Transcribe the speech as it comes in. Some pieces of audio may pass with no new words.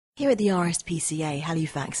Here at the RSPCA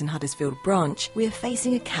Halifax and Huddersfield branch, we are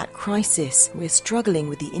facing a cat crisis. We are struggling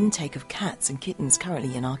with the intake of cats and kittens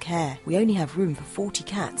currently in our care. We only have room for 40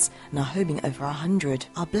 cats and are homing over 100.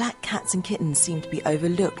 Our black cats and kittens seem to be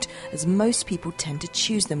overlooked, as most people tend to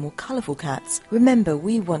choose the more colourful cats. Remember,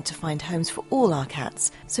 we want to find homes for all our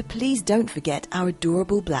cats, so please don't forget our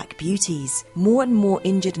adorable black beauties. More and more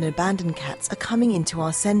injured and abandoned cats are coming into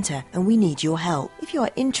our centre, and we need your help. If you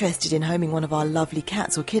are interested in homing one of our lovely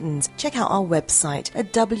cats or kittens, check out our website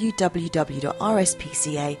at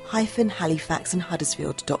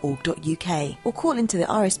www.rspca-halifaxandhuddersfield.org.uk or call into the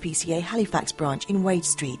RSPCA Halifax branch in Wade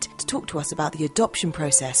Street to talk to us about the adoption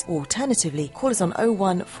process, or alternatively call us on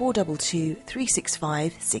 01 422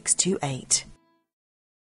 365 628.